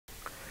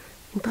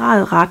En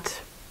drejet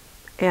ret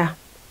er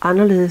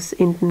anderledes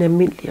end den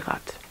almindelige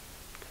ret.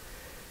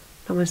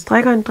 Når man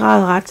strikker en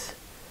drejet ret,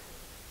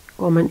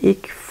 går man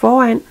ikke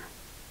foran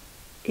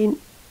ind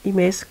i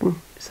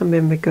masken, som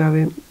man vil gøre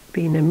ved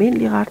en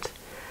almindelig ret,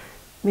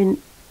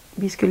 men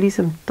vi skal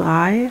ligesom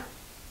dreje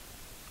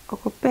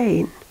og gå bag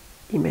ind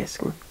i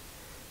masken,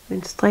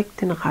 men strik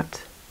den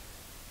ret.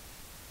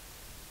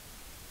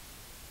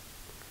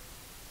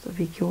 Så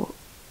vi går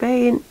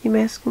bag ind i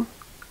masken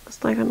og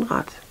strikker den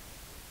ret.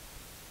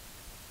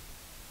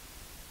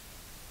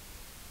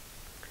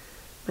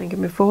 Man kan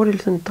med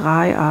fordel sådan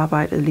dreje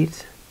arbejdet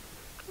lidt,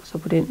 og så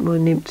på den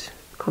måde nemt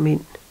komme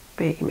ind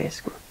bag i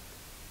masken.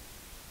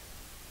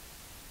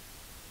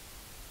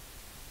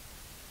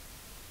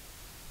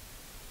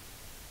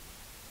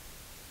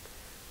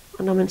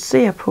 Og når man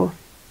ser på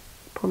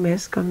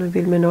maskerne,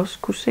 vil man også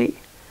kunne se,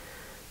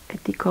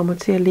 at de kommer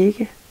til at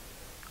ligge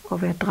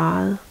og være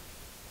drejet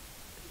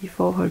i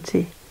forhold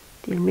til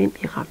de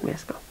almindelige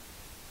retmasker.